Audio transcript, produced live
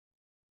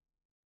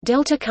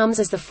Delta comes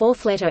as the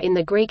fourth letter in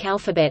the Greek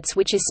alphabets,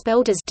 which is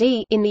spelled as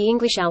d in the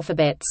English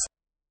alphabets.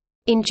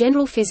 In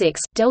general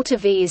physics, delta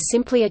v is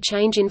simply a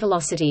change in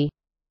velocity.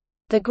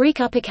 The Greek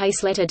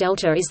uppercase letter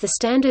delta is the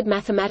standard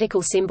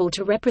mathematical symbol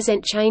to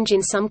represent change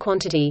in some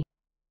quantity.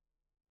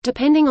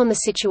 Depending on the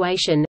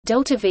situation,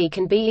 delta v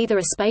can be either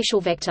a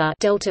spatial vector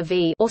delta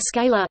v or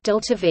scalar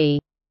delta v.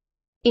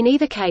 In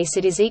either case,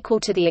 it is equal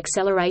to the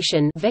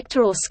acceleration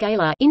vector or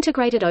scalar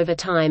integrated over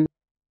time.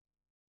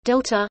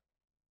 Delta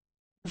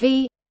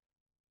v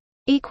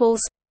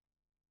equals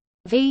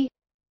v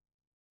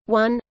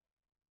 1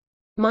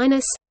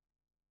 minus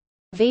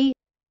v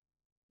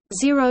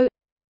 0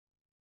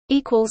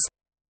 equals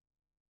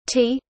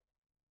t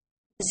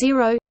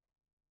 0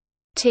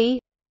 t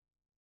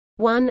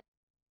 1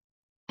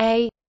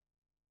 a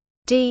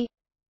d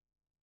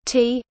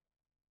t.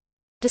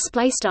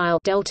 Display style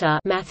delta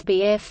math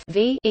BF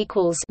v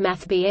equals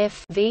math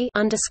BF v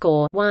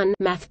underscore 1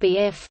 math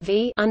BF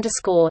v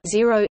underscore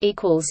 0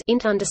 equals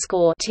int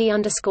underscore t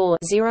underscore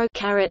 0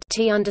 caret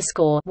t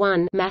underscore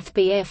 1 math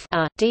BF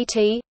a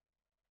dt.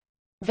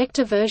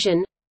 Vector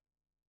version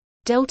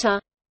delta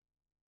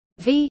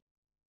v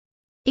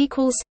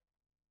equals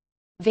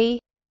v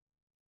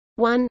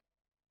 1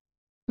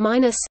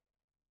 minus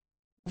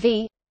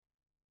v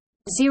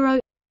 0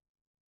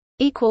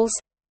 equals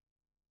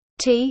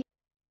t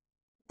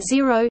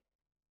 0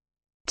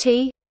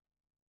 t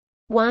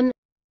 1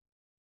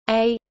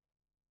 a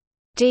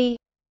d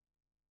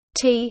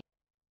t.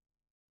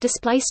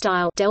 Display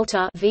style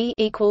delta v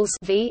equals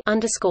v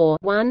underscore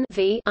 1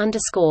 v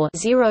underscore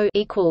 0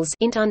 equals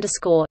int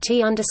underscore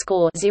t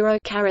underscore 0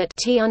 caret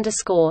t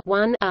underscore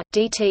 1 a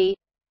dt.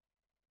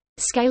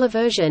 Scalar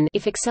version: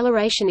 if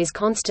acceleration is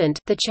constant,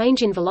 the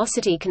change in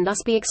velocity can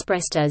thus be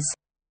expressed as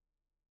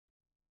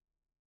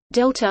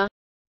delta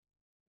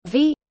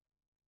v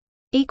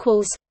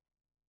equals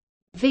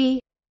v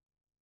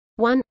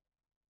 1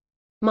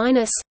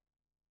 minus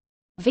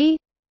v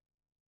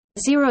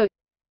 0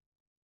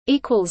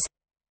 equals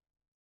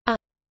a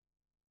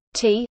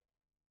t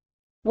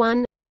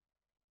 1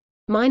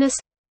 minus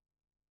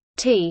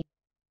t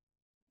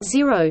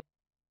 0.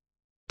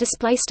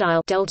 Display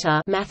style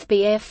delta math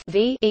BF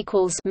v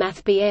equals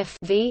math BF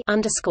v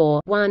underscore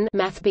 1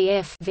 math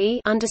BF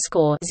v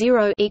underscore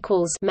 0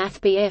 equals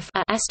math BF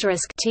a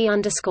asterisk t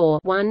underscore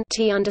 1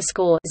 t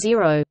underscore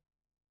 0,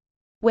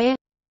 where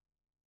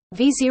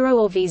v0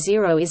 or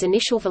v0 is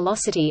initial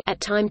velocity at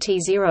time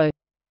t0.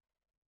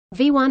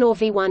 v1 or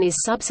v1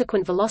 is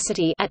subsequent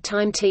velocity at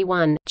time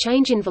t1.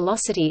 Change in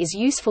velocity is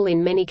useful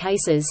in many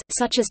cases,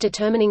 such as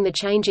determining the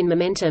change in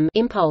momentum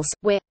impulse,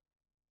 where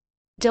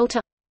delta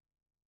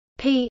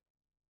p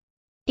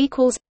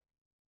equals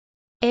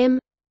m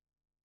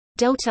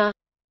delta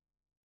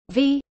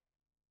v.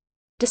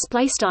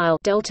 Display style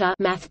delta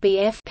math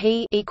BF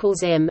p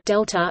equals m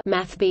delta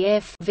math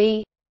BF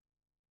v,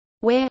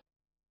 where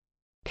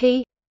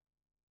p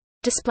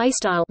display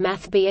style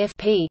math BF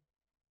p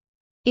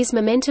is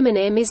momentum and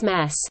m is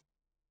mass.